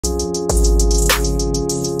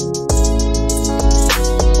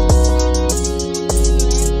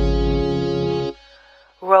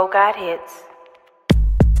got hits.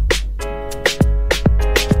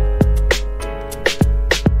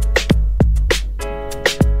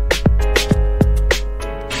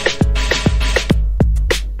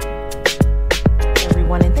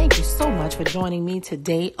 Everyone, and thank you so much for joining me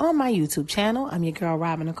today on my YouTube channel. I'm your girl,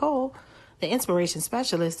 RobinicoleK, the Inspiration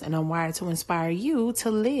Specialist, and I'm wired to inspire you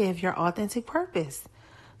to live your authentic purpose.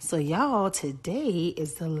 So y'all, today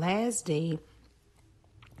is the last day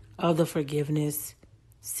of the forgiveness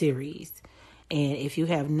series. And if you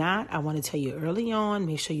have not, I want to tell you early on,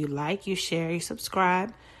 make sure you like, you share, you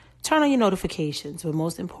subscribe, turn on your notifications. But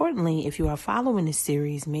most importantly, if you are following this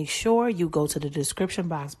series, make sure you go to the description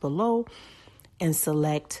box below and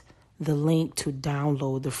select the link to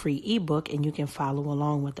download the free ebook, and you can follow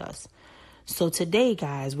along with us. So today,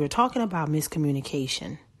 guys, we're talking about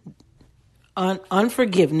miscommunication,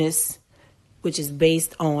 unforgiveness, which is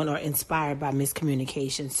based on or inspired by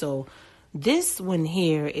miscommunication. So this one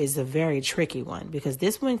here is a very tricky one because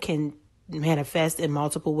this one can manifest in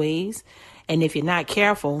multiple ways. And if you're not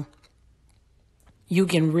careful, you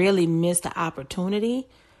can really miss the opportunity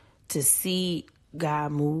to see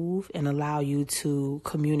God move and allow you to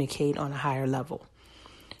communicate on a higher level.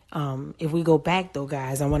 If we go back though,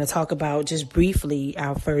 guys, I want to talk about just briefly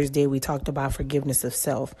our first day. We talked about forgiveness of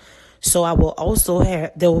self. So I will also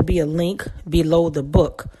there will be a link below the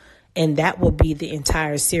book, and that will be the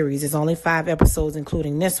entire series. It's only 5 episodes,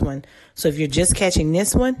 including this one. So if you're just catching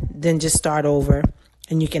this one, then just start over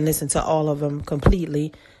and you can listen to all of them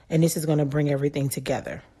completely. And this is going to bring everything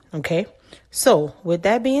together. Okay. So with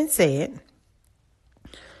that being said,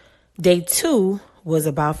 day 2 was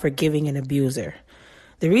about forgiving an abuser.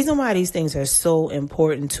 The reason why these things are so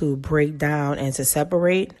important to break down and to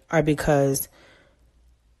separate are because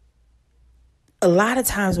a lot of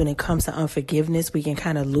times when it comes to unforgiveness, we can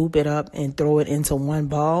kind of loop it up and throw it into one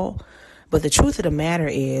ball. But the truth of the matter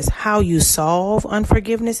is how you solve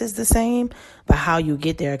unforgiveness is the same, but how you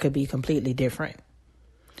get there could be completely different.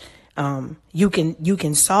 You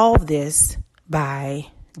can solve this by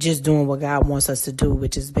just doing what God wants us to do,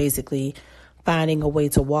 which is basically finding a way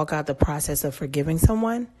to walk out the process of forgiving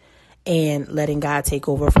someone and letting God take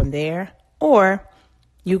over from there. Or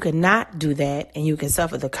you can not do that and you can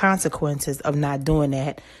suffer the consequences of not doing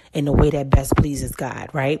that in the way that best pleases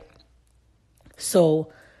God, right?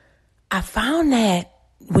 So I found that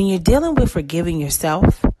when you're dealing with forgiving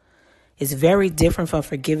yourself, it's very different from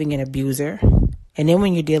forgiving an abuser. And then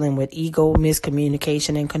when you're dealing with ego,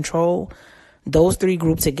 miscommunication, and control, those 3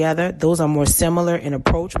 grouped together, those are more similar in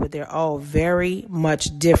approach, but they're all very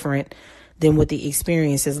much different than what the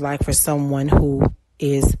experience is like for someone who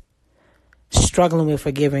is struggling with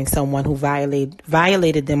forgiving someone who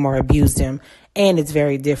violated them or abused them. And it's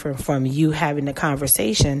very different from you having the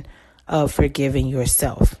conversation of forgiving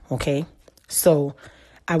yourself. Okay. So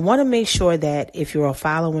I want to make sure that if you're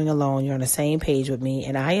following along, you're on the same page with me,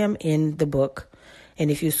 and I am in the book.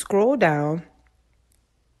 And if you scroll down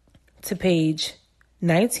to page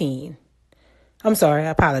 19, I'm sorry, I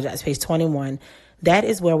apologize, page 21, that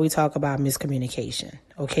is where we talk about miscommunication.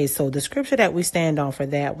 Okay. So the scripture that we stand on for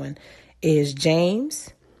that one is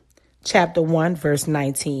James chapter 1, verse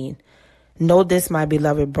 19. Know this, my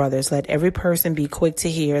beloved brothers, let every person be quick to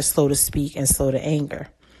hear, slow to speak, and slow to anger.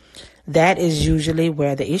 That is usually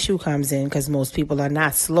where the issue comes in, because most people are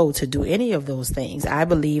not slow to do any of those things. I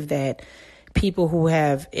believe that people who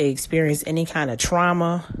have experienced any kind of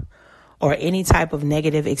trauma or any type of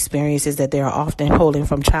negative experiences that they are often holding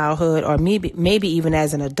from childhood, or maybe even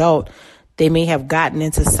as an adult, they may have gotten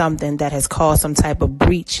into something that has caused some type of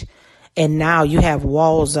breach. And now you have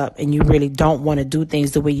walls up and you really don't want to do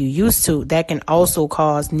things the way you used to. That can also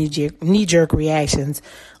cause knee-jerk reactions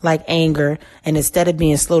like anger. And instead of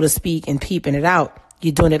being slow to speak and peeping it out,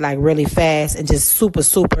 you're doing it like really fast and just super,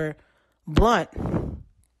 super blunt.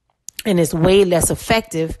 And it's way less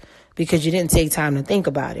effective because you didn't take time to think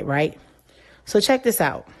about it, right? So check this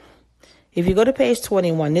out. If you go to page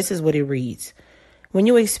 21, this is what it reads. When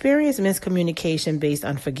you experience miscommunication based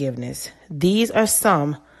on forgiveness, these are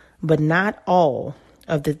some but not all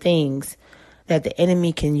of the things that the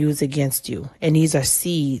enemy can use against you. And these are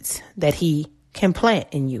seeds that he can plant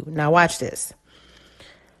in you. Now watch this.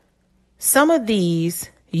 Some of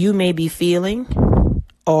these you may be feeling,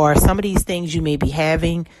 or some of these things you may be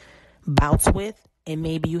having bouts with, and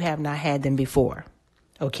maybe you have not had them before.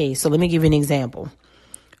 Okay, so let me give you an example.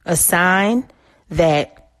 A sign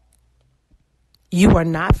that you are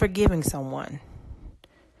not forgiving someone,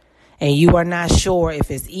 and you are not sure if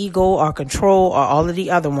it's ego or control or all of the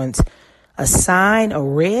other ones, a sign, a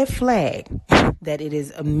red flag that it is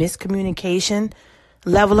a miscommunication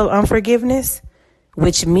level of unforgiveness,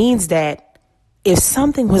 which means that if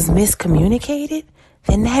something was miscommunicated,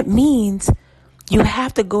 then that means you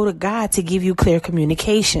have to go to God to give you clear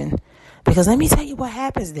communication. Because let me tell you what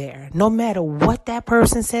happens there. No matter what that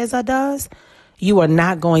person says or does, you are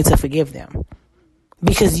not going to forgive them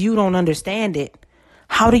because you don't understand it.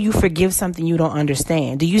 How do you forgive something you don't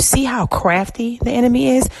understand? Do you see how crafty the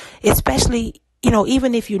enemy is? Especially,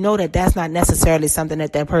 even if you know that that's not necessarily something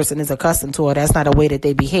that person is accustomed to, or that's not a way that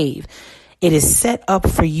they behave. It is set up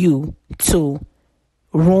for you to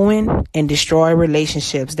ruin and destroy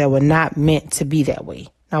relationships that were not meant to be that way.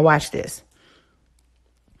 Now watch this.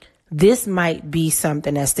 This might be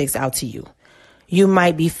something that sticks out to you. You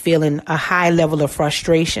might be feeling a high level of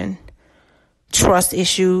frustration, trust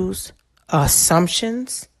issues,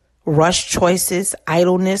 assumptions, rushed choices,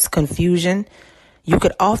 idleness, confusion. You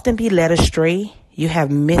could often be led astray. You have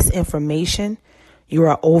misinformation. You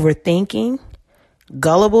are overthinking,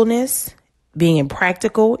 gullibleness, being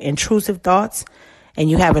impractical, intrusive thoughts, and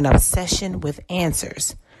you have an obsession with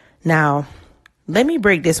answers. Now, let me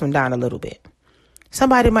break this one down a little bit.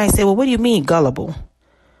 Somebody might say, well, what do you mean gullible?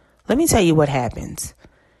 Let me tell you what happens.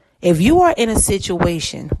 If you are in a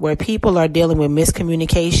situation where people are dealing with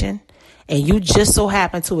miscommunication and you just so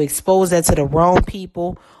happen to expose that to the wrong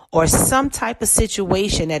people or some type of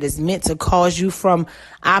situation that is meant to cause you from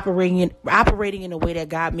operating in a way that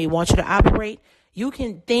God may want you to operate, you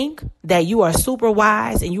can think that you are super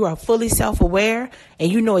wise and you are fully self-aware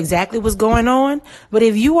and you know exactly what's going on. But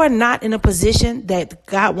if you are not in a position that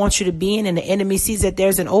God wants you to be in and the enemy sees that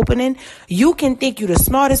there's an opening, you can think you're the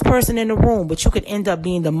smartest person in the room, but you could end up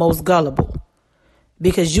being the most gullible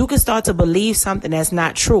because you can start to believe something that's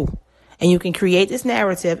not true. And you can create this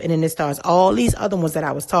narrative and then it starts all these other ones that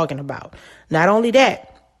I was talking about. Not only that,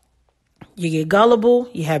 you get gullible,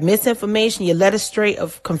 you have misinformation, you're led astray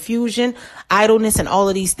of confusion, idleness, and all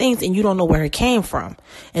of these things, and you don't know where it came from.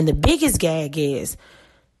 And the biggest gag is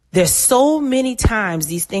there's so many times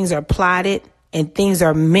these things are plotted and things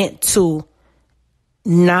are meant to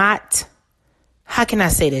not, how can I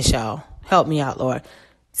say this, y'all? Help me out, Lord.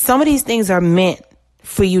 Some of these things are meant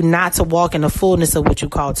for you not to walk in the fullness of what you're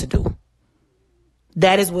called to do.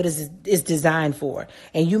 That is what it's designed for.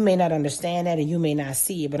 And you may not understand that and you may not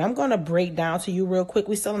see it. But I'm going to break down to you real quick.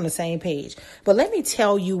 We're still on the same page. But let me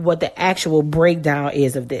tell you what the actual breakdown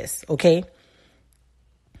is of this, okay?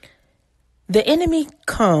 The enemy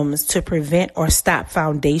comes to prevent or stop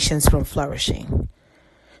foundations from flourishing.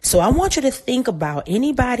 So I want you to think about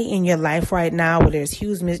anybody in your life right now where there's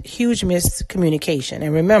huge miscommunication.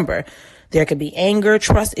 And remember, there could be anger,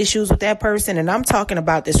 trust issues with that person. And I'm talking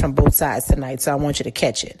about this from both sides tonight. So I want you to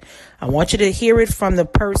catch it. I want you to hear it from the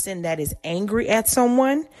person that is angry at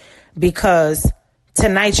someone, because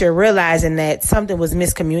tonight you're realizing that something was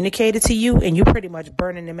miscommunicated to you and you pretty much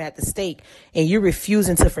burning them at the stake and you're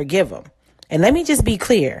refusing to forgive them. And let me just be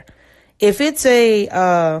clear. If it's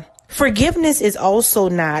forgiveness is also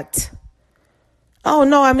not, oh,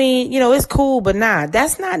 no, I mean, it's cool, but nah,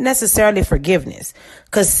 that's not necessarily forgiveness.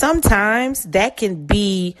 Because sometimes that can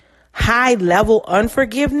be high level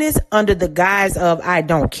unforgiveness under the guise of I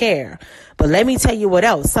don't care. But let me tell you what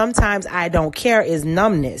else. Sometimes I don't care is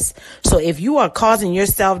numbness. So if you are causing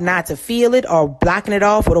yourself not to feel it or blocking it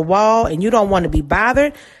off with a wall and you don't want to be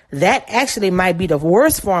bothered, that actually might be the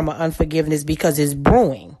worst form of unforgiveness because it's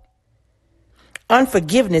brewing.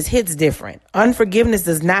 Unforgiveness hits different. Unforgiveness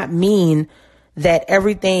does not mean that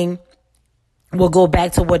everything will go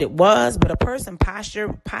back to what it was, but a person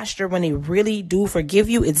posture when they really do forgive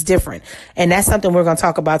you, it's different. And that's something we're going to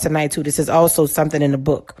talk about tonight too. This is also something in the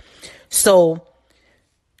book. So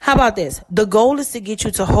how about this? The goal is to get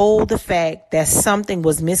you to hold the fact that something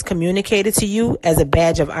was miscommunicated to you as a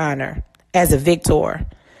badge of honor, as a victor.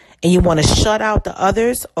 And you want to shut out the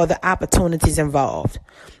others or the opportunities involved.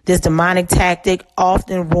 This demonic tactic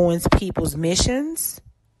often ruins people's missions.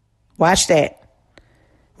 Watch that.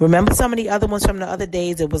 Remember some of the other ones from the other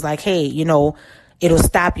days? It was like, hey, it'll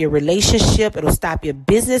stop your relationship. It'll stop your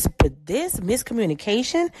business. But this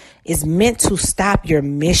miscommunication is meant to stop your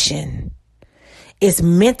mission. It's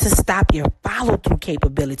meant to stop your follow through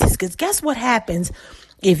capabilities. Because guess what happens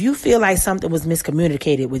if you feel like something was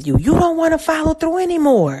miscommunicated with you? You don't want to follow through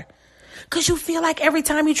anymore. Because you feel like every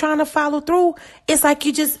time you're trying to follow through, it's like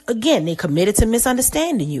they committed to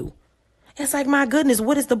misunderstanding you. It's like, my goodness,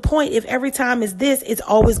 what is the point if every time it's this, it's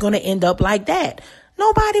always going to end up like that?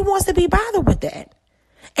 Nobody wants to be bothered with that.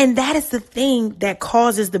 And that is the thing that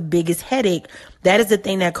causes the biggest headache. That is the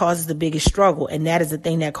thing that causes the biggest struggle. And that is the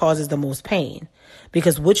thing that causes the most pain.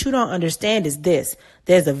 Because what you don't understand is this.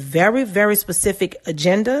 There's a very, very specific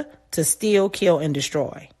agenda to steal, kill, and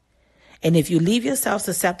destroy. And if you leave yourself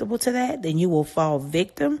susceptible to that, then you will fall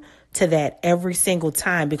victim to that every single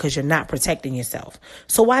time because you're not protecting yourself.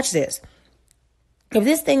 So watch this. If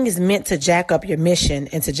this thing is meant to jack up your mission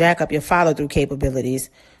and to jack up your follow-through capabilities,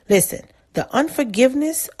 listen, the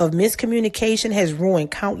unforgiveness of miscommunication has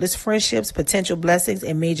ruined countless friendships, potential blessings,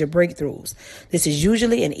 and major breakthroughs. This is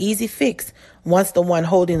usually an easy fix once the one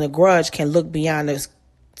holding the grudge can look beyond the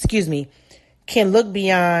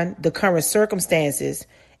current circumstances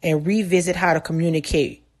and revisit how to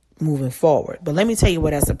communicate moving forward. But let me tell you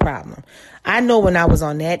what, that's a problem. I know when I was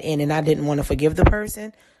on that end and I didn't want to forgive the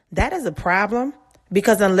person, that is a problem,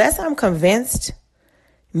 because unless I'm convinced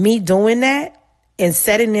me doing that and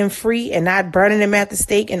setting them free and not burning them at the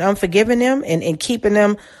stake and unforgiving them and keeping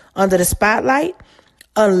them under the spotlight,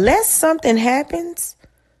 unless something happens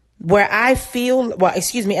where I feel,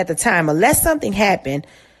 at the time, unless something happened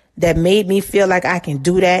that made me feel like I can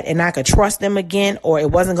do that and I could trust them again, or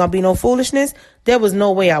it wasn't going to be no foolishness, there was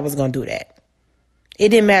no way I was going to do that. It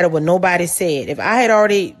didn't matter what nobody said. If I had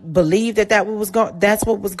already believed that's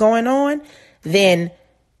what was going on, then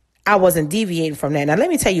I wasn't deviating from that. Now, let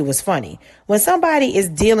me tell you what's funny. When somebody is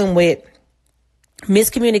dealing with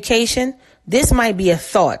miscommunication, this might be a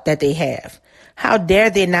thought that they have. How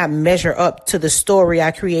dare they not measure up to the story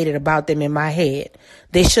I created about them in my head?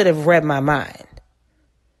 They should have read my mind.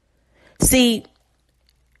 See,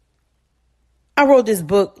 I wrote this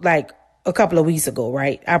book like a couple of weeks ago,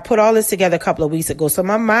 right? I put all this together a couple of weeks ago. So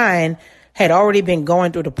my mind had already been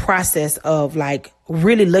going through the process of like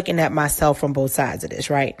really looking at myself from both sides of this,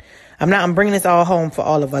 right? I'm bringing this all home for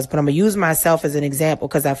all of us, but I'm going to use myself as an example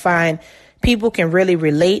because I find people can really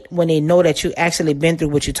relate when they know that you actually been through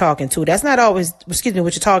what you're talking to. That's not always, what you're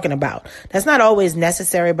talking about. That's not always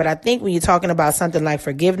necessary, but I think when you're talking about something like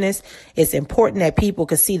forgiveness, it's important that people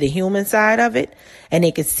can see the human side of it and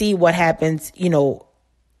they can see what happens,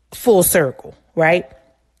 full circle, right?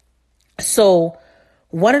 So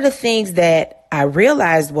one of the things that I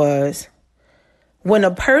realized was when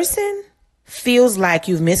a person feels like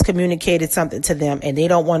you've miscommunicated something to them and they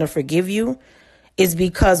don't want to forgive you, is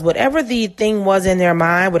because whatever the thing was in their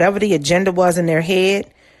mind, whatever the agenda was in their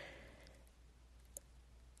head,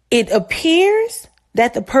 it appears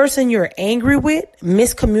that the person you're angry with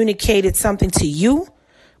miscommunicated something to you.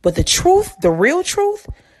 But the truth, the real truth,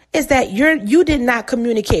 is that you did not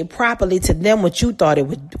communicate properly to them what you thought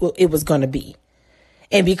it was going to be.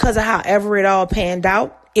 And because of however it all panned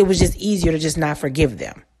out, it was just easier to just not forgive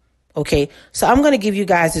them. Okay, so I'm going to give you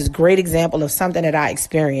guys this great example of something that I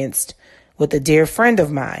experienced with a dear friend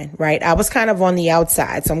of mine, right? I was kind of on the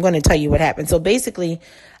outside, so I'm going to tell you what happened. So basically,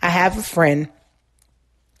 I have a friend,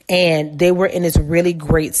 and they were in this really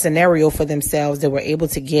great scenario for themselves. They were able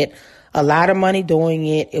to get a lot of money doing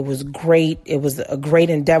it. It was great. It was a great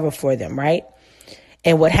endeavor for them, right?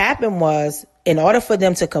 And what happened was, in order for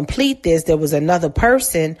them to complete this, there was another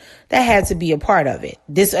person that had to be a part of it.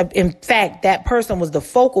 In fact, that person was the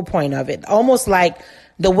focal point of it. Almost like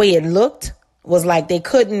the way it looked was like they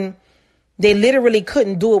literally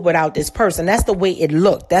couldn't do it without this person. That's the way it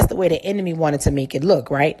looked. That's the way the enemy wanted to make it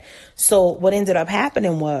look, right? So what ended up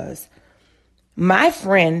happening was my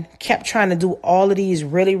friend kept trying to do all of these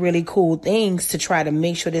really, really cool things to try to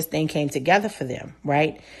make sure this thing came together for them,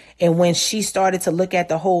 right? And when she started to look at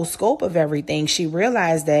the whole scope of everything, she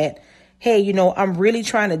realized that, hey, I'm really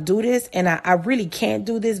trying to do this, and I really can't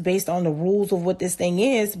do this based on the rules of what this thing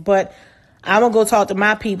is, but I'm going to go talk to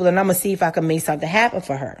my people and I'm going to see if I can make something happen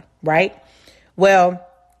for her, right? Well,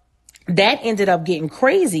 that ended up getting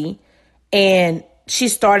crazy, and she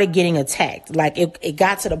started getting attacked. Like it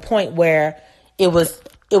got to the point where it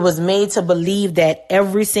was made to believe that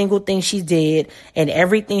every single thing she did and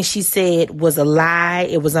everything she said was a lie.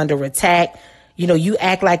 It was under attack. You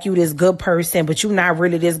act like you this good person, but you're not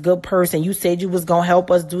really this good person. You said you was going to help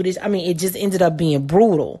us do this. I mean, it just ended up being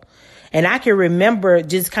brutal. And I can remember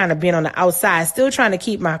just kind of being on the outside, still trying to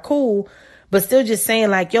keep my cool, but still just saying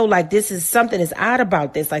like, yo, like this is something is odd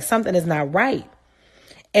about this. Like something is not right.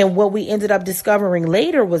 And what we ended up discovering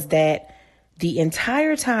later was that the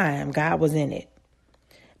entire time God was in it.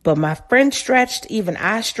 But my friend stretched, even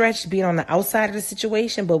I stretched being on the outside of the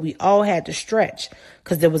situation, but we all had to stretch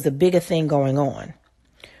because there was a bigger thing going on.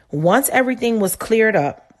 Once everything was cleared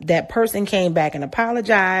up, that person came back and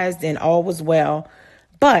apologized and all was well.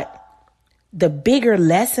 But the bigger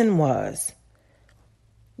lesson was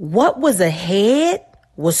what was ahead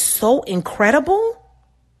was so incredible.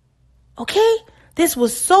 Okay, this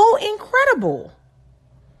was so incredible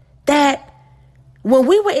that when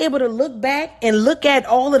we were able to look back and look at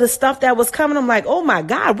all of the stuff that was coming, I'm like, oh my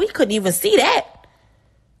God, we couldn't even see that.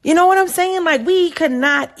 You know what I'm saying? Like we could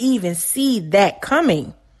not even see that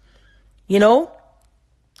coming,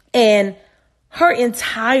 And Her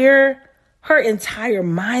entire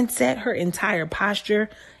mindset, her entire posture,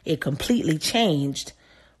 it completely changed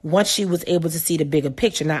once she was able to see the bigger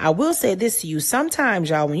picture. Now, I will say this to you. Sometimes,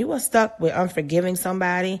 y'all, when you are stuck with showing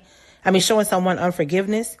someone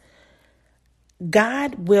unforgiveness,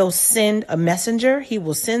 God will send a messenger. He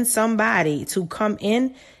will send somebody to come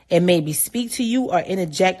in and maybe speak to you or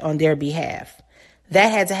interject on their behalf. That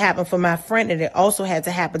had to happen for my friend, and it also had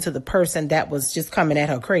to happen to the person that was just coming at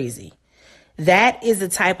her crazy. That is the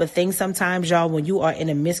type of thing sometimes, y'all, when you are in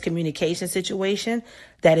a miscommunication situation,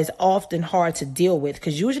 that is often hard to deal with.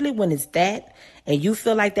 Because usually when it's that and you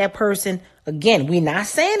feel like that person, again, we're not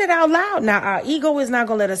saying it out loud. Now, our ego is not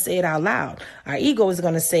going to let us say it out loud. Our ego is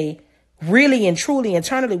going to say, really and truly,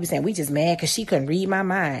 internally, we're saying we just mad because she couldn't read my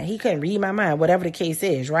mind. He couldn't read my mind, whatever the case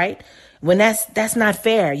is, right? When that's not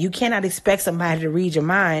fair. You cannot expect somebody to read your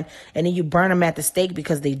mind and then you burn them at the stake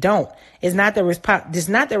because they don't. It's not their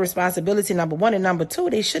responsibility, number one. And number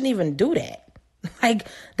two, they shouldn't even do that. Like,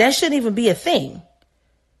 that shouldn't even be a thing,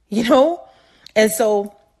 you know? And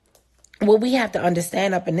so what we have to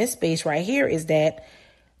understand up in this space right here is that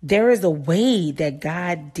there is a way that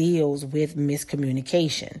God deals with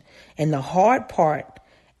miscommunication. And the hard part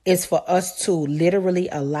is for us to literally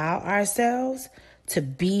allow ourselves to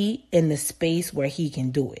be in the space where he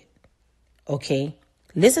can do it. Okay?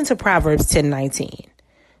 Listen to Proverbs 10:19.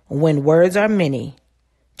 When words are many,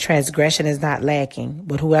 transgression is not lacking,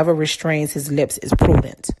 but whoever restrains his lips is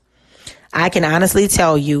prudent. I can honestly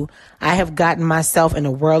tell you, I have gotten myself in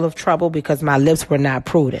a world of trouble because my lips were not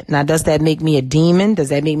prudent. Now, does that make me a demon? Does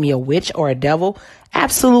that make me a witch or a devil?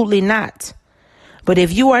 Absolutely not. But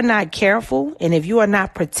if you are not careful and if you are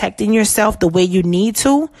not protecting yourself the way you need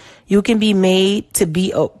to, you can be made to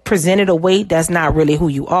be presented a way that's not really who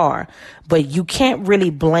you are. But you can't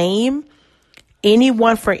really blame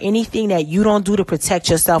anyone for anything that you don't do to protect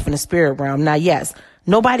yourself in the spirit realm. Now, yes,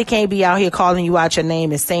 nobody can't be out here calling you out your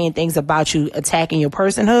name and saying things about you, attacking your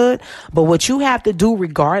personhood. But what you have to do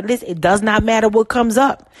regardless, it does not matter what comes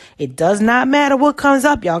up. It does not matter what comes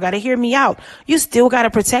up. Y'all got to hear me out. You still got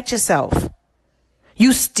to protect yourself.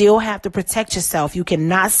 You still have to protect yourself. You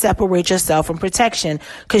cannot separate yourself from protection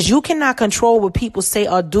because you cannot control what people say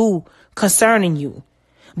or do concerning you.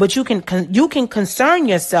 But you can concern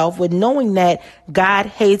yourself with knowing that God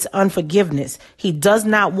hates unforgiveness. He does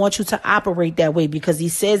not want you to operate that way because he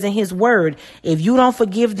says in his word, if you don't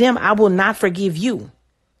forgive them, I will not forgive you.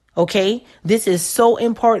 Okay, this is so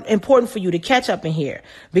important for you to catch up in here,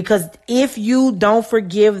 because if you don't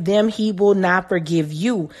forgive them, he will not forgive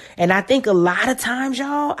you. And I think a lot of times,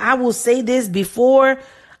 y'all, I will say this before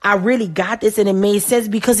I really got this and it made sense,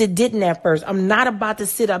 because it didn't at first. I'm not about to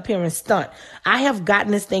sit up here and stunt. I have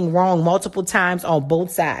gotten this thing wrong multiple times on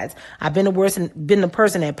both sides. I've been the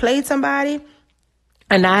person that played somebody,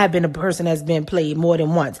 and I have been a person that's been played more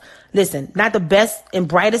than once. Listen, not the best and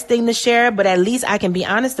brightest thing to share, but at least I can be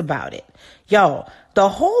honest about it. Y'all, the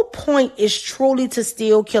whole point is truly to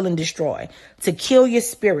steal, kill, and destroy. To kill your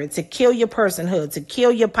spirit, to kill your personhood, to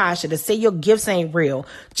kill your posture, to say your gifts ain't real.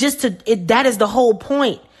 That is the whole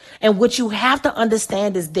point. And what you have to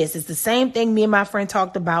understand is this. It's the same thing me and my friend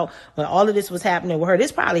talked about when all of this was happening with her.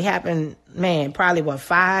 This probably happened,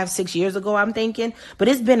 5-6 years ago, I'm thinking. But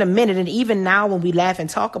it's been a minute. And even now when we laugh and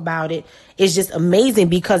talk about it, it's just amazing,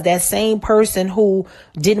 because that same person who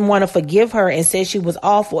didn't want to forgive her and said she was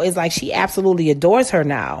awful is like, she absolutely adores her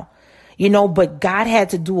now. You know, but God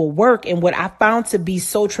had to do a work. And what I found to be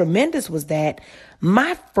so tremendous was that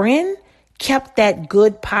my friend kept that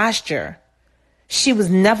good posture. She was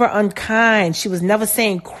never unkind. She was never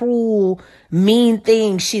saying cruel, mean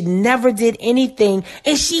things. She never did anything.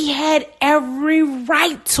 And she had every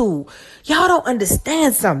right to. Y'all don't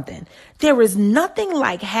understand something. There is nothing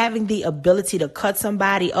like having the ability to cut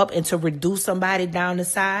somebody up and to reduce somebody down to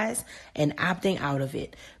size and opting out of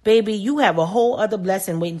it. Baby, you have a whole other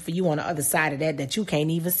blessing waiting for you on the other side of that you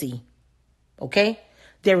can't even see. Okay?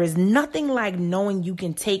 There is nothing like knowing you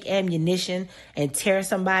can take ammunition and tear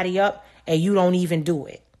somebody up and you don't even do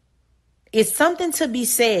it. It's something to be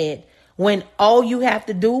said when all you have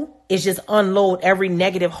to do is just unload every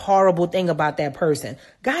negative, horrible thing about that person.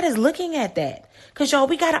 God is looking at that, because y'all,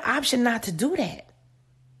 we got an option not to do that.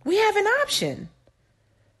 We have an option.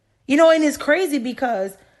 You know, and it's crazy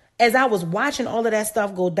because as I was watching all of that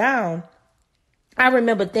stuff go down, I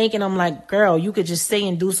remember thinking, I'm like, girl, you could just say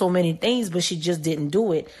and do so many things, but she just didn't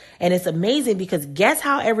do it. And it's amazing because guess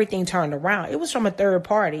how everything turned around? It was from a third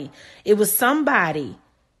party. It was somebody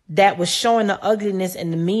that was showing the ugliness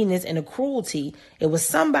and the meanness and the cruelty. It was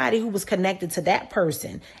somebody who was connected to that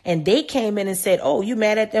person. And they came in and said, oh, you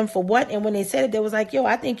mad at them for what? And when they said it, they was like, yo,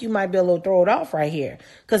 I think you might be a little thrown off right here.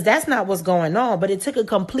 Because that's not what's going on. But it took a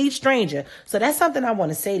complete stranger. So that's something I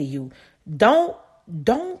want to say to you. Don't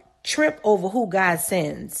trip over who God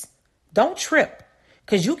sends. Don't trip.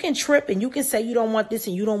 Because you can trip and you can say you don't want this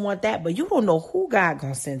and you don't want that, but you don't know who God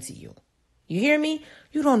gonna send to you. You hear me?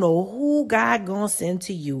 You don't know who God gonna send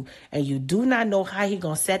to you, and you do not know how he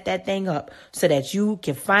gonna set that thing up so that you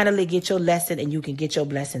can finally get your lesson and you can get your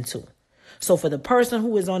blessing too. So for the person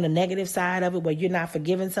who is on the negative side of it, where you're not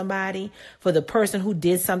forgiving somebody, for the person who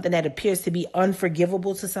did something that appears to be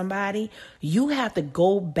unforgivable to somebody, you have to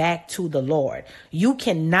go back to the Lord. You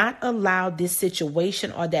cannot allow this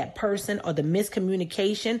situation or that person or the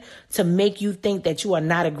miscommunication to make you think that you are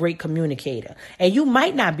not a great communicator. And you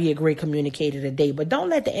might not be a great communicator today, but don't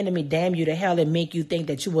let the enemy damn you to hell and make you think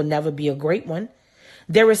that you will never be a great one.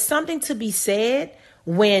 There is something to be said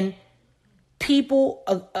when people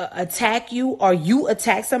attack you or you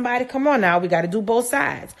attack somebody. Come on now, we got to do both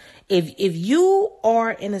sides. If you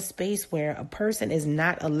are in a space where a person is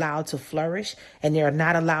not allowed to flourish and they're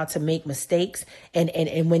not allowed to make mistakes, and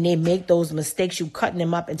when they make those mistakes, you cutting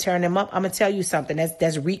them up and tearing them up, I'm gonna tell you something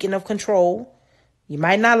that's reeking of control. You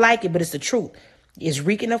might not like it, but it's the truth. It's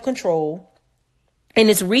reeking of control,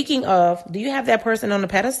 and it's reeking of, do you have that person on the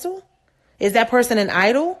pedestal? Is that person an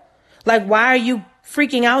idol? Like, why are you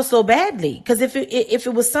freaking out so badly? Because if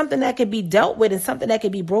it was something that could be dealt with and something that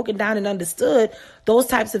could be broken down and understood, those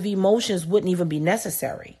types of emotions wouldn't even be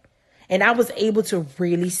necessary. And I was able to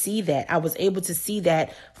really see that. I was able to see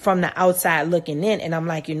that from the outside looking in. And I'm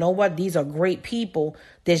like, you know what? These are great people.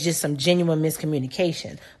 There's just some genuine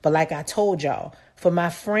miscommunication. But like I told y'all, for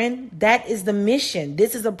my friend, that is the mission.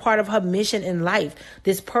 This is a part of her mission in life.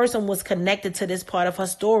 This person was connected to this part of her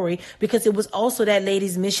story because it was also that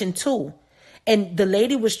lady's mission too. And the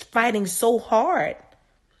lady was fighting so hard,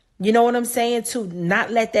 you know what I'm saying, to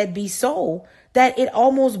not let that be so, that it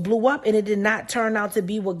almost blew up and it did not turn out to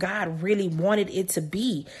be what God really wanted it to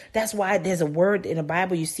be. That's why there's a word in the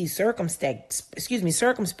Bible you see, circumspect.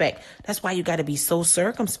 That's why you got to be so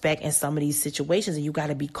circumspect in some of these situations, and you got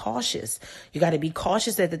to be cautious. You got to be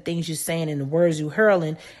cautious at the things you're saying and the words you're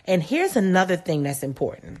hurling. And here's another thing that's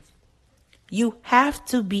important. You have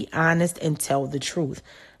to be honest and tell the truth,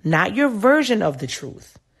 not your version of the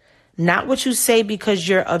truth, not what you say because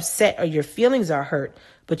you're upset or your feelings are hurt,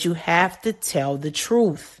 but you have to tell the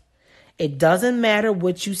truth. It doesn't matter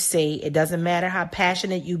what you say. It doesn't matter how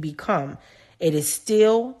passionate you become. It is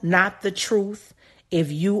still not the truth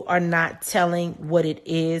if you are not telling what it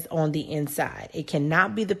is on the inside. It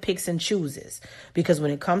cannot be the picks and chooses, because when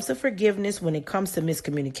it comes to forgiveness, when it comes to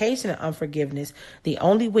miscommunication and unforgiveness, the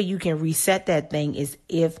only way you can reset that thing is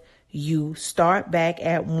if you start back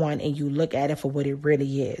at one and you look at it for what it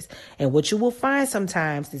really is. And what you will find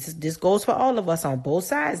sometimes, this goes for all of us on both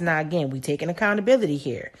sides. Now, again, we taking accountability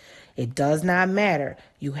here. It does not matter.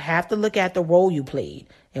 You have to look at the role you played.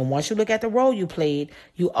 And once you look at the role you played,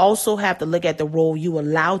 you also have to look at the role you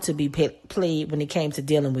allowed to be played when it came to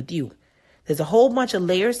dealing with you. There's a whole bunch of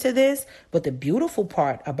layers to this, but the beautiful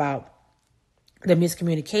part about the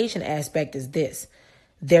miscommunication aspect is this.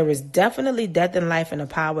 There is definitely death and life in the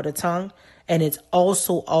power of the tongue, and it's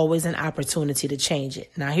also always an opportunity to change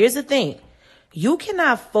it. Now, here's the thing. You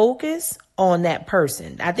cannot focus on that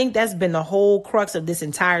person. I think that's been the whole crux of this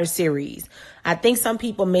entire series. I think some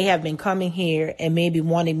people may have been coming here and maybe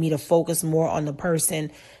wanting me to focus more on the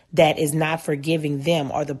person that is not forgiving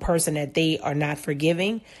them or the person that they are not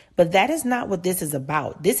forgiving. But that is not what this is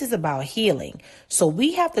about. This is about healing. So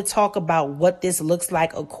we have to talk about what this looks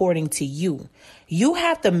like according to you. You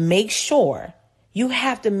have to make sure,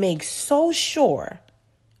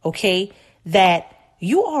 okay, that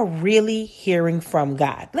you are really hearing from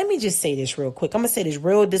God. Let me just say this real quick. I'm going to say this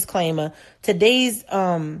real disclaimer. Today's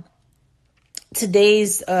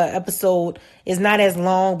episode is not as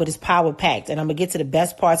long, but it's power packed. And I'm going to get to the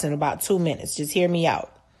best parts in about 2 minutes. Just hear me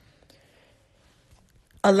out.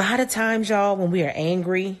 A lot of times, y'all, when we are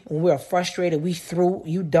angry, when we are frustrated, we through,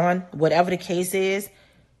 you done, whatever the case is,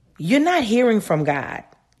 you're not hearing from God.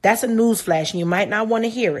 That's a newsflash, and you might not want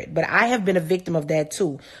to hear it, but I have been a victim of that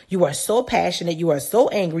too. You are so passionate, you are so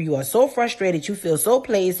angry, you are so frustrated, you feel so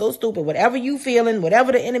played, so stupid, whatever you feeling,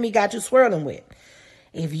 whatever the enemy got you swirling with.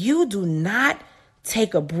 If you do not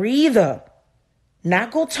take a breather,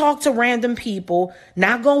 not go talk to random people,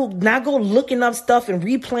 not go looking up stuff and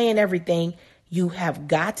replaying everything, you have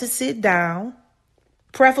got to sit down,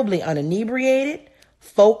 preferably uninebriated,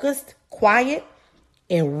 focused, quiet,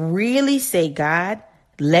 and really say, God,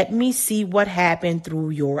 Let me see what happened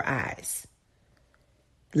through your eyes.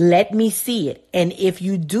 Let me see it. And if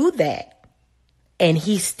you do that and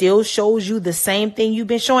he still shows you the same thing you've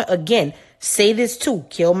been showing, again, say this too,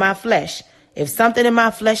 kill my flesh. If something in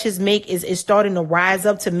my flesh is starting to rise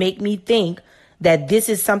up to make me think that this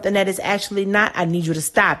is something that is actually not, I need you to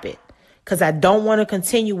stop it. Because I don't want to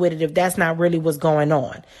continue with it if that's not really what's going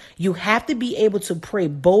on. You have to be able to pray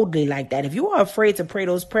boldly like that. If you are afraid to pray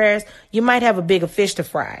those prayers, you might have a bigger fish to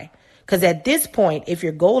fry. Because at this point, if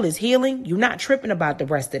your goal is healing, you're not tripping about the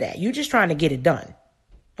rest of that. You're just trying to get it done.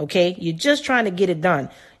 Okay? You're just trying to get it done.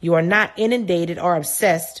 You are not inundated or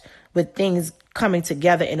obsessed with things coming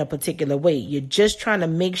together in a particular way. You're just trying to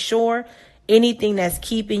make sure anything that's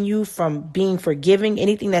keeping you from being forgiving,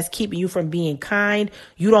 anything that's keeping you from being kind,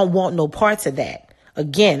 you don't want no parts of that.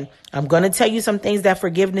 Again, I'm going to tell you some things that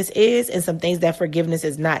forgiveness is and some things that forgiveness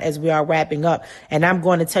is not as we are wrapping up. And I'm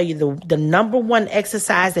going to tell you the number one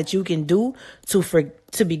exercise that you can do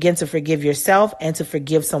to begin to forgive yourself and to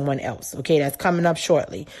forgive someone else. Okay, that's coming up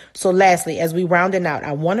shortly. So lastly, as we rounding out,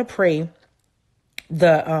 I want to pray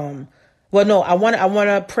I want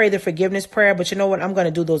to pray the forgiveness prayer, but you know what? I'm going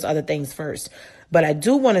to do those other things first. But I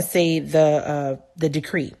do want to say the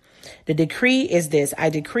decree. The decree is this: I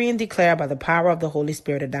decree and declare by the power of the Holy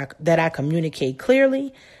Spirit that I communicate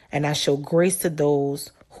clearly and I show grace to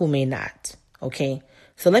those who may not. Okay.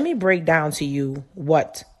 So let me break down to you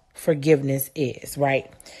what forgiveness is, right?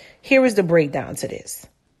 Here is the breakdown to this.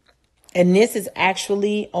 And this is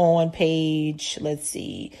actually on page, this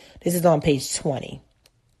is on page 20.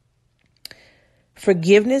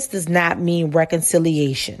 Forgiveness does not mean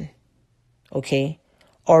reconciliation, okay,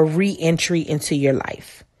 or re-entry into your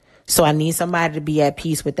life. So I need somebody to be at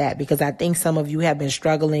peace with that, because I think some of you have been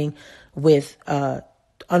struggling with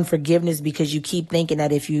unforgiveness because you keep thinking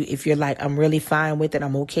that if you're like, I'm really fine with it,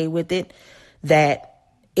 I'm okay with it, that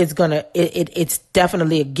it's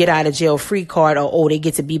definitely a get out of jail free card, or, oh, they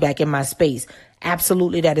get to be back in my space.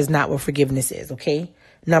 Absolutely. That is not what forgiveness is. Okay.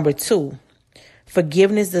 Number 2,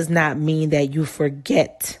 forgiveness does not mean that you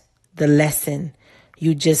forget the lesson.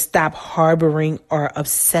 You just stop harboring or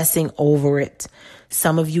obsessing over it.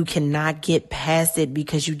 Some of you cannot get past it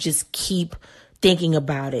because you just keep thinking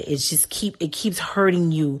about it. It keeps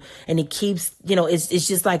hurting you, and it keeps, it's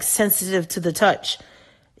just like sensitive to the touch.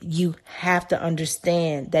 You have to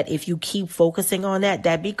understand that if you keep focusing on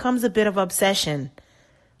that becomes a bit of obsession.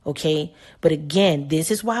 Okay. But again, this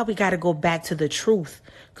is why we got to go back to the truth.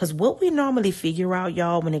 Because what we normally figure out,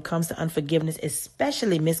 y'all, when it comes to unforgiveness,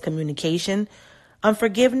 especially miscommunication,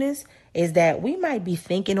 unforgiveness, is that we might be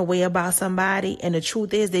thinking a way about somebody, and the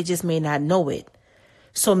truth is they just may not know it.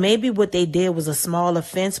 So maybe what they did was a small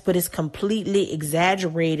offense, but it's completely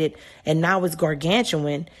exaggerated, and now it's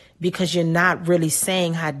gargantuan because you're not really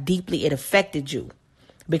saying how deeply it affected you.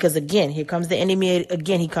 Because again, here comes the enemy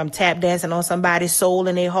again. He come tap dancing on somebody's soul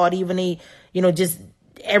and their heart, even just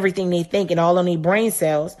everything they think and all on their brain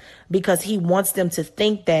cells, because he wants them to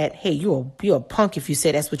think that, hey, you're a punk if you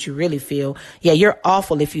say that's what you really feel. Yeah, you're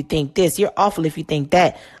awful if you think this. You're awful if you think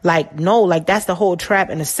that. That's the whole trap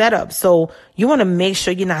and the setup. So you want to make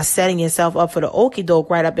sure you're not setting yourself up for the okie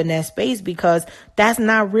doke right up in that space, because that's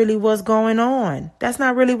not really what's going on. That's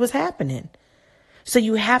not really what's happening. So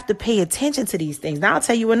you have to pay attention to these things. Now I'll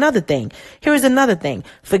tell you another thing. Here's another thing.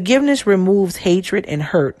 Forgiveness removes hatred and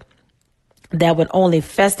hurt that would only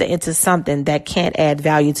fester into something that can't add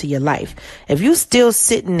value to your life. If you still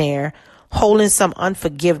sitting there holding some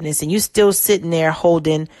unforgiveness, and you still sitting there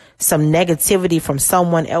holding some negativity from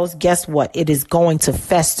someone else, guess what? It is going to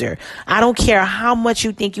fester. I don't care how much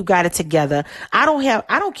you think you got it together. I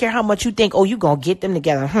don't care how much you think, oh, you gonna get them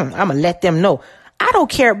together. I'm gonna let them know. I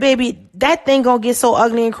don't care, baby. That thing gonna get so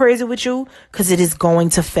ugly and crazy with you because it is going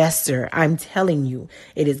to fester. I'm telling you,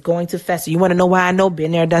 it is going to fester. You want to know why I know?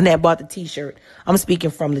 Been there, done that, bought the t-shirt. I'm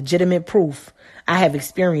speaking from legitimate proof. I have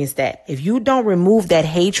experienced that. If you don't remove that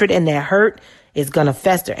hatred and that hurt, it's going to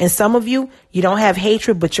fester. And some of you don't have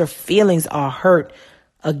hatred, but your feelings are hurt.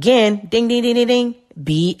 Again, ding, ding, ding, ding, ding.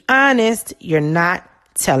 Be honest. You're not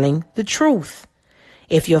telling the truth.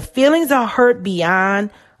 If your feelings are hurt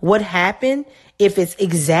beyond what happened, if it's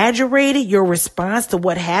exaggerated, your response to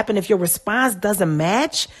what happened, if your response doesn't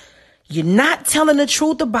match, you're not telling the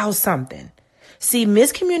truth about something. See,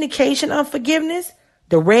 miscommunication, unforgiveness,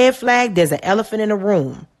 the red flag, there's an elephant in the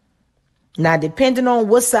room. Now, depending on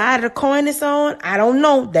what side of the coin it's on, I don't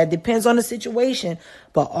know. That depends on the situation.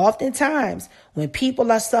 But oftentimes, when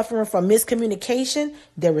people are suffering from miscommunication,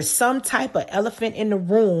 there is some type of elephant in the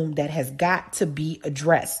room that has got to be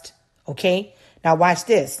addressed. Okay? Now, watch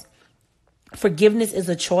this. Forgiveness is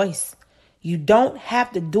a choice. You don't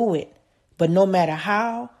have to do it, But no matter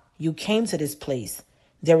how you came to this place,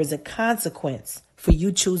 there is a consequence for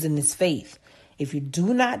you choosing this faith. If you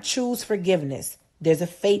do not choose forgiveness, there's a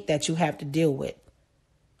fate that you have to deal with.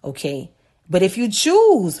 Okay? But if you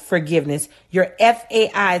choose forgiveness, your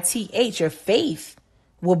faith, your faith,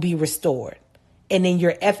 will be restored. And then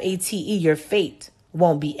your fate, your fate,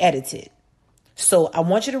 won't be edited. So I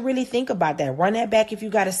want you to really think about that. Run that back if you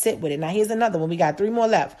got to sit with it. Now here's another one. We got 3 more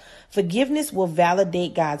left. Forgiveness will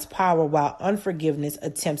validate God's power while unforgiveness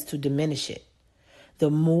attempts to diminish it. The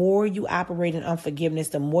more you operate in unforgiveness,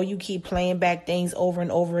 the more you keep playing back things over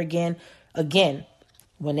and over again.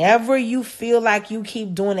 Whenever you feel like you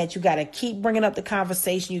keep doing that, you got to keep bringing up the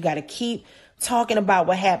conversation. You got to keep talking about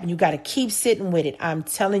what happened. You got to keep sitting with it. I'm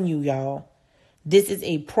telling you, y'all, this is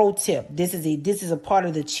a pro tip. This is a part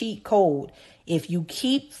of the cheat code. If you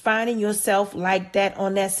keep finding yourself like that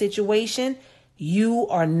on that situation, you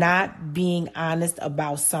are not being honest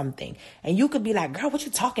about something. And you could be like, girl, what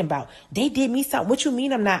you talking about? They did me something. What you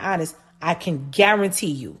mean I'm not honest? I can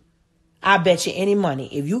guarantee you. I bet you any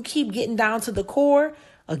money. If you keep getting down to the core,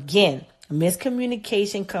 again,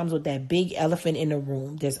 miscommunication comes with that big elephant in the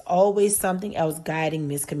room. There's always something else guiding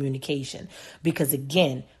miscommunication. Because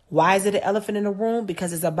again, why is it an elephant in the room?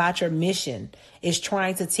 Because it's about your mission. It's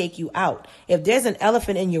trying to take you out. If there's an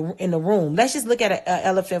elephant in the room, let's just look at an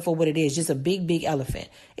elephant for what it is. Just a big, big elephant.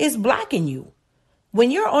 It's blocking you.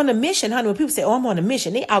 When you're on a mission, honey, when people say, oh, I'm on a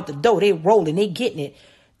mission, they out the door, they rolling, they getting it.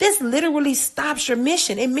 This literally stops your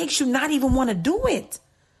mission. It makes you not even want to do it.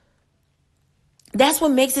 That's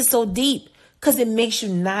what makes it so deep. Because it makes you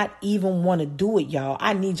not even want to do it, y'all.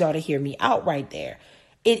 I need y'all to hear me out right there.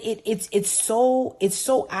 It's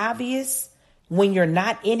so obvious when you're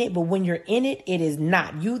not in it, but when you're in it, it is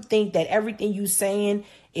not. You think that everything you saying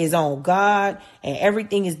is on God and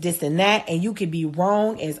everything is this and that, and you could be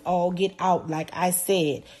wrong as all get out. Like I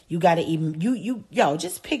said, you got to even yo,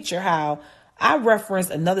 just picture how I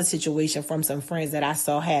referenced another situation from some friends that I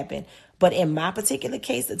saw happen. But in my particular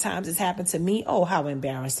case, the times it's happened to me, oh, how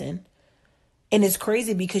embarrassing. And it's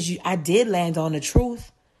crazy because I did land on the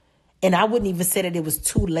truth. And I wouldn't even say that it was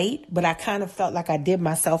too late, but I kind of felt like I did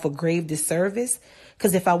myself a grave disservice.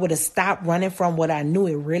 Because if I would have stopped running from what I knew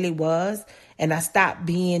it really was, and I stopped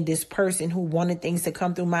being this person who wanted things to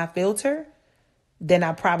come through my filter, then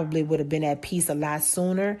I probably would have been at peace a lot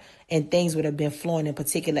sooner, and things would have been flowing in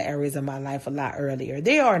particular areas of my life a lot earlier.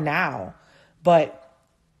 They are now, but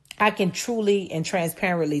I can truly and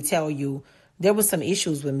transparently tell you there was some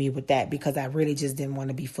issues with me with that because I really just didn't want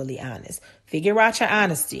to be fully honest. Figure out your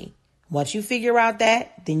honesty. Once you figure out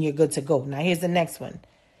that, then you're good to go. Now, here's the next one.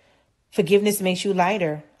 Forgiveness makes you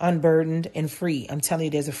lighter, unburdened, and free. I'm telling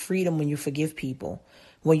you, there's a freedom when you forgive people.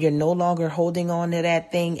 When you're no longer holding on to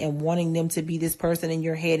that thing and wanting them to be this person in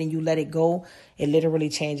your head and you let it go, it literally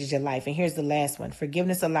changes your life. And here's the last one.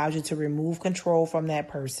 Forgiveness allows you to remove control from that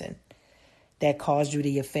person that caused you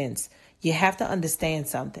the offense. You have to understand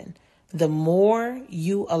something. The more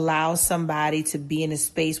you allow somebody to be in a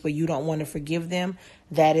space where you don't want to forgive them,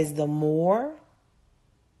 that is the more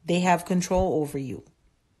they have control over you.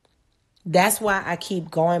 That's why I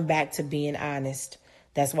keep going back to being honest.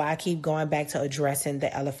 That's why I keep going back to addressing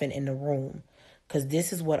the elephant in the room. Because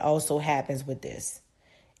this is what also happens with this.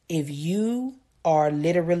 If you are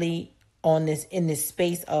literally in this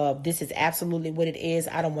space of this is absolutely what it is,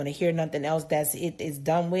 I don't want to hear nothing else, that's it, it's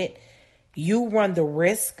done with, you run the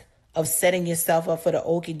risk of setting yourself up for the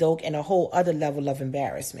okie doke and a whole other level of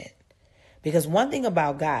embarrassment. Because one thing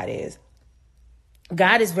about God is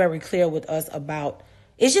very clear with us about,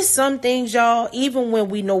 it's just some things, y'all, even when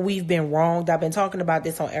we know we've been wronged. I've been talking about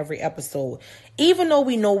this on every episode. Even though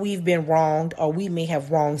we know we've been wronged or we may have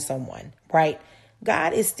wronged someone, right?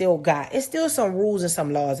 God is still God. It's still some rules and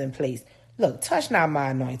some laws in place. Look, touch not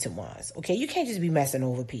my anointed ones. Okay, you can't just be messing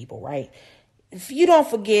over people, right? If you don't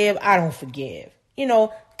forgive, I don't forgive. You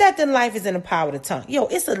know, death and life is in the power of the tongue. Yo,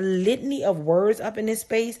 it's a litany of words up in this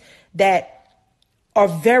space that are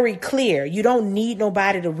very clear. You don't need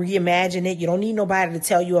nobody to reimagine it. You don't need nobody to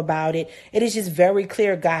tell you about it. It is just very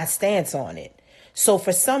clear God's stance on it. So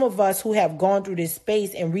for some of us who have gone through this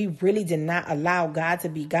space and we really did not allow God to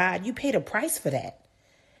be God, you paid a price for that.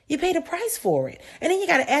 You paid a price for it. And then you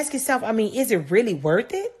got to ask yourself, I mean, is it really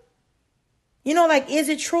worth it? You know, like, is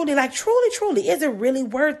it truly, is it really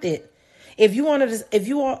worth it? If you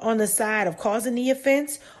are on the side of causing the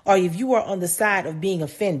offense, or if you are on the side of being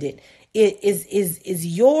offended, is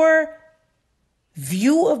your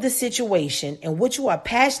view of the situation and what you are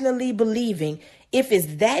passionately believing, if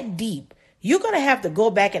it's that deep, you're going to have to go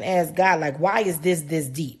back and ask God, like, why is this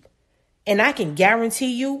deep? And I can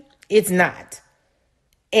guarantee you it's not.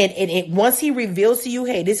 And once he reveals to you,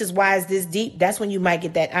 hey, this is why it's this deep, that's when you might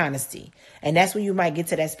get that honesty. And that's when you might get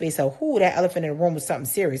to that space of, that elephant in the room was something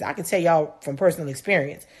serious. I can tell y'all from personal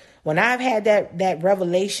experience. When I've had that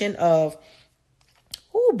revelation of,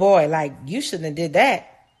 boy, like, you shouldn't have did that.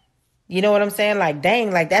 You know what I'm saying? Like,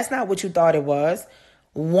 dang, like, that's not what you thought it was.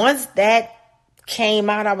 Once that came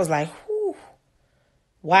out, I was like,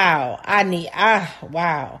 wow,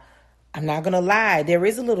 wow. I'm not going to lie. There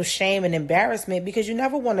is a little shame and embarrassment because you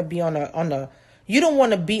never want to be you don't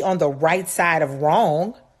want to be on the right side of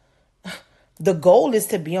wrong. The goal is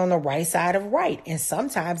to be on the right side of right. And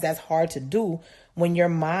sometimes that's hard to do when your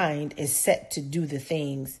mind is set to do the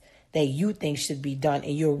things that you think should be done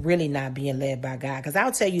and you're really not being led by God. Because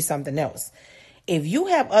I'll tell you something else. If you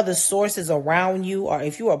have other sources around you, or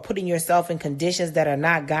if you are putting yourself in conditions that are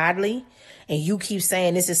not godly, and you keep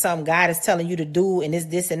saying this is something God is telling you to do and it's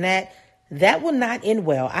this and that will not end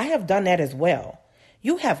well. I have done that as well.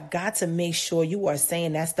 You have got to make sure you are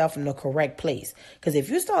saying that stuff in the correct place. Because if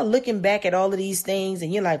you start looking back at all of these things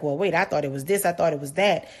and you're like, well, wait, I thought it was this, I thought it was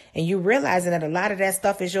that, and you're realizing that a lot of that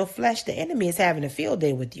stuff is your flesh, the enemy is having a field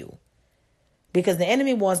day with you. Because the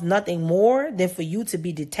enemy wants nothing more than for you to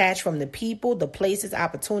be detached from the people, the places,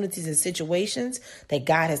 opportunities, and situations that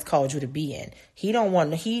God has called you to be in. He don't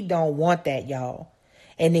want that, y'all.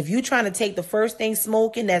 And if you're trying to take the first thing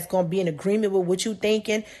smoking that's going to be in agreement with what you're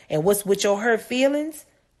thinking and what's with your hurt feelings,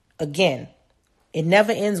 again, it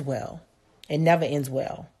never ends well. It never ends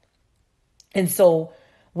well. And so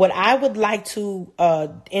what I would like to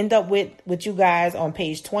end up with you guys on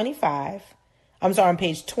page 25, on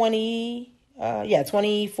page 24.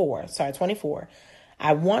 Sorry, 24.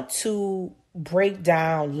 I want to break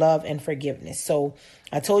down love and forgiveness. So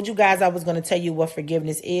I told you guys I was going to tell you what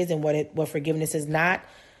forgiveness is and what forgiveness is not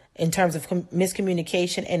in terms of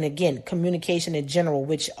miscommunication. And again, communication in general,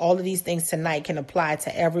 which all of these things tonight can apply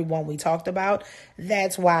to everyone we talked about.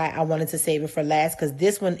 That's why I wanted to save it for last, because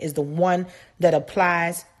this one is the one that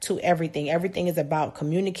applies to everything. Everything is about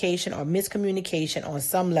communication or miscommunication on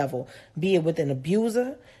some level, be it with an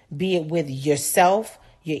abuser, be it with yourself,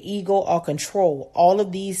 your ego, or control. All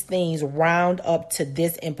of these things round up to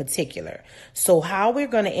this in particular. So how we're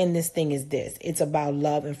going to end this thing is this. It's about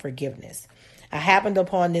love and forgiveness. I happened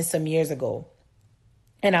upon this some years ago,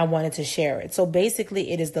 and I wanted to share it. So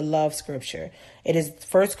basically, it is the love scripture. It is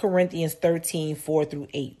 1 Corinthians 13,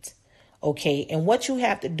 4-8. Okay, and what you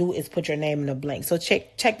have to do is put your name in the blank. So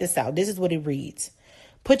check this out. This is what it reads.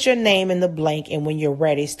 Put your name in the blank, and when you're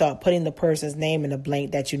ready, start putting the person's name in the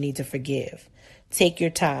blank that you need to forgive. Take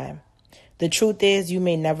your time. The truth is, you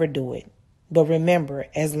may never do it. But remember,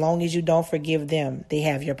 as long as you don't forgive them, they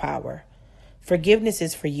have your power. Forgiveness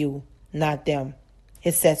is for you, not them.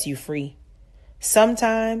 It sets you free.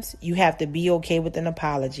 Sometimes you have to be okay with an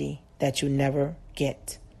apology that you never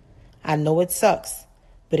get. I know it sucks,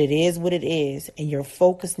 but it is what it is, and your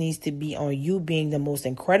focus needs to be on you being the most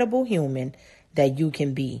incredible human that you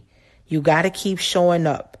can be. You got to keep showing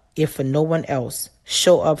up. If for no one else,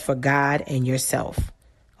 show up for God and yourself.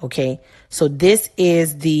 Okay, so this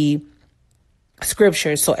is the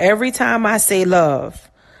scripture. So every time I say love,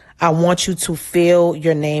 I want you to fill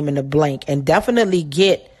your name in the blank, and definitely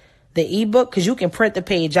get the ebook, because you can print the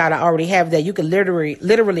page out. I already have that. You can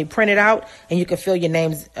literally print it out, and you can fill your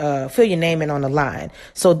name in on the line.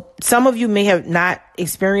 So some of you may have not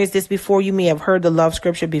experienced this before. You may have heard the love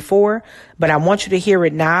scripture before, but I want you to hear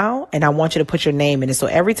it now, and I want you to put your name in it. So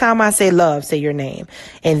every time I say love, say your name,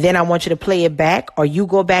 and then I want you to play it back, or you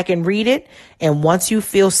go back and read it. And once you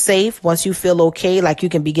feel safe, once you feel okay, like you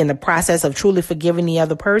can begin the process of truly forgiving the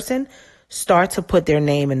other person, start to put their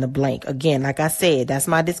name in the blank. Again, like I said, that's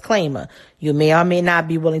my disclaimer. You may or may not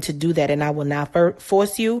be willing to do that, and I will not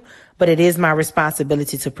force you, but it is my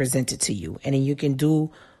responsibility to present it to you. And then you can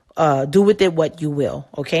do with it what you will.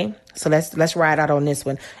 Okay. So let's ride out on this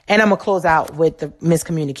one. And I'm going to close out with the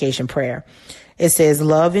miscommunication prayer. It says,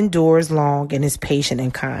 love endures long and is patient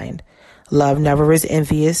and kind. Love never is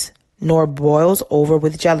envious, nor boils over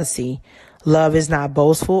with jealousy. Love is not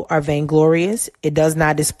boastful or vainglorious. It does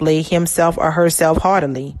not display himself or herself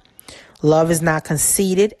haughtily. Love is not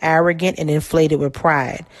conceited, arrogant, and inflated with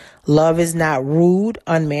pride. Love is not rude,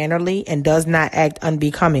 unmannerly, and does not act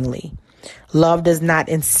unbecomingly. Love does not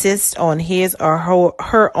insist on his or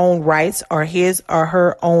her own rights or his or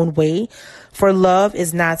her own way. For love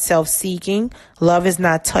is not self-seeking. Love is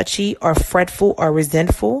not touchy or fretful or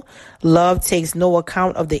resentful. Love takes no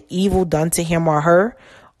account of the evil done to him or her.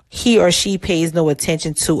 He or she pays no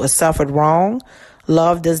attention to a suffered wrong.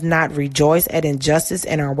 Love does not rejoice at injustice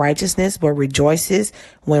and unrighteousness, but rejoices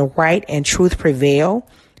when right and truth prevail.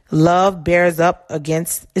 Love bears up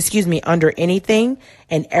under anything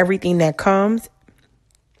and everything that comes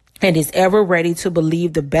and is ever ready to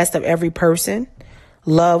believe the best of every person.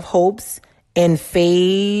 Love hopes and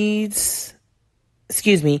fades.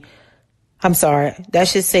 That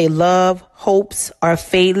should say love hopes are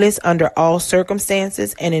fadeless under all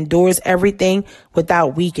circumstances and endures everything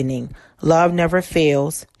without weakening. Love never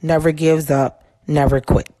fails, never gives up, never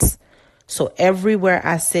quits. So everywhere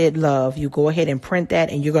I said love, you go ahead and print that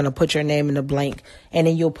and you're going to put your name in the blank, and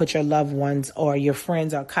then you'll put your loved ones or your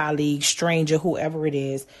friends or colleagues, stranger, whoever it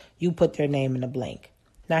is, you put their name in the blank.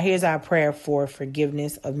 Now here's our prayer for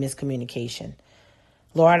forgiveness of miscommunication.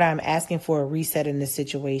 Lord, I'm asking for a reset in this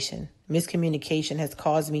situation. Miscommunication has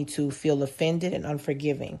caused me to feel offended and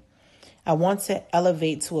unforgiving. I want to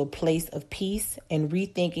elevate to a place of peace and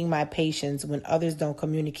rethinking my patience when others don't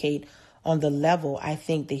communicate on the level I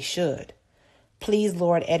think they should. Please,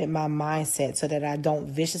 Lord, edit my mindset so that I don't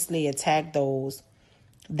viciously attack those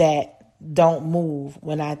that don't move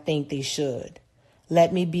when I think they should.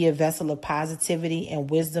 Let me be a vessel of positivity and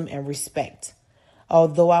wisdom and respect.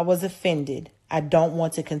 Although I was offended, I don't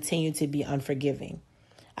want to continue to be unforgiving.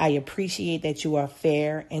 I appreciate that you are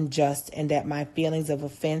fair and just and that my feelings of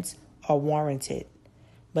offense are warranted.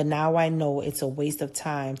 But now I know it's a waste of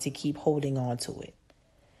time to keep holding on to it.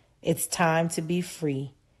 It's time to be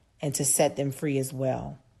free and to set them free as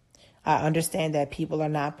well. I understand that people are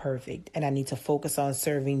not perfect and I need to focus on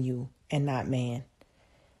serving you and not man.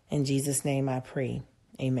 In Jesus' name I pray.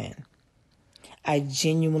 Amen. I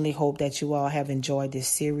genuinely hope that you all have enjoyed this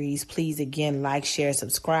series. Please, again, like, share,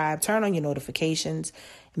 subscribe, turn on your notifications.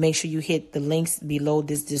 Make sure you hit the links below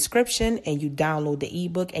this description and you download the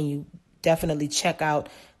ebook, and you definitely check out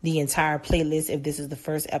the entire playlist if this is the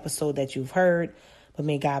first episode that you've heard. But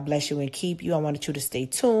may God bless you and keep you. I wanted you to stay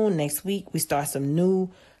tuned. Next week, we start some new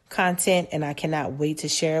content and I cannot wait to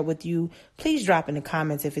share it with you. Please drop in the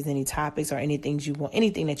comments if there's any topics or anything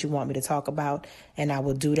that you want me to talk about, and I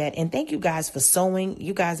will do that. And thank you guys for sewing.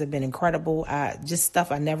 You guys have been incredible. Just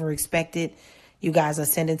stuff I never expected. You guys are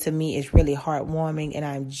sending to me. It's really heartwarming and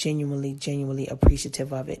I'm genuinely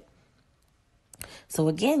appreciative of it. So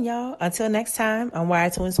again, y'all, until next time, I'm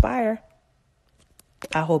wired to inspire.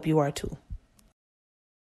 I hope you are too.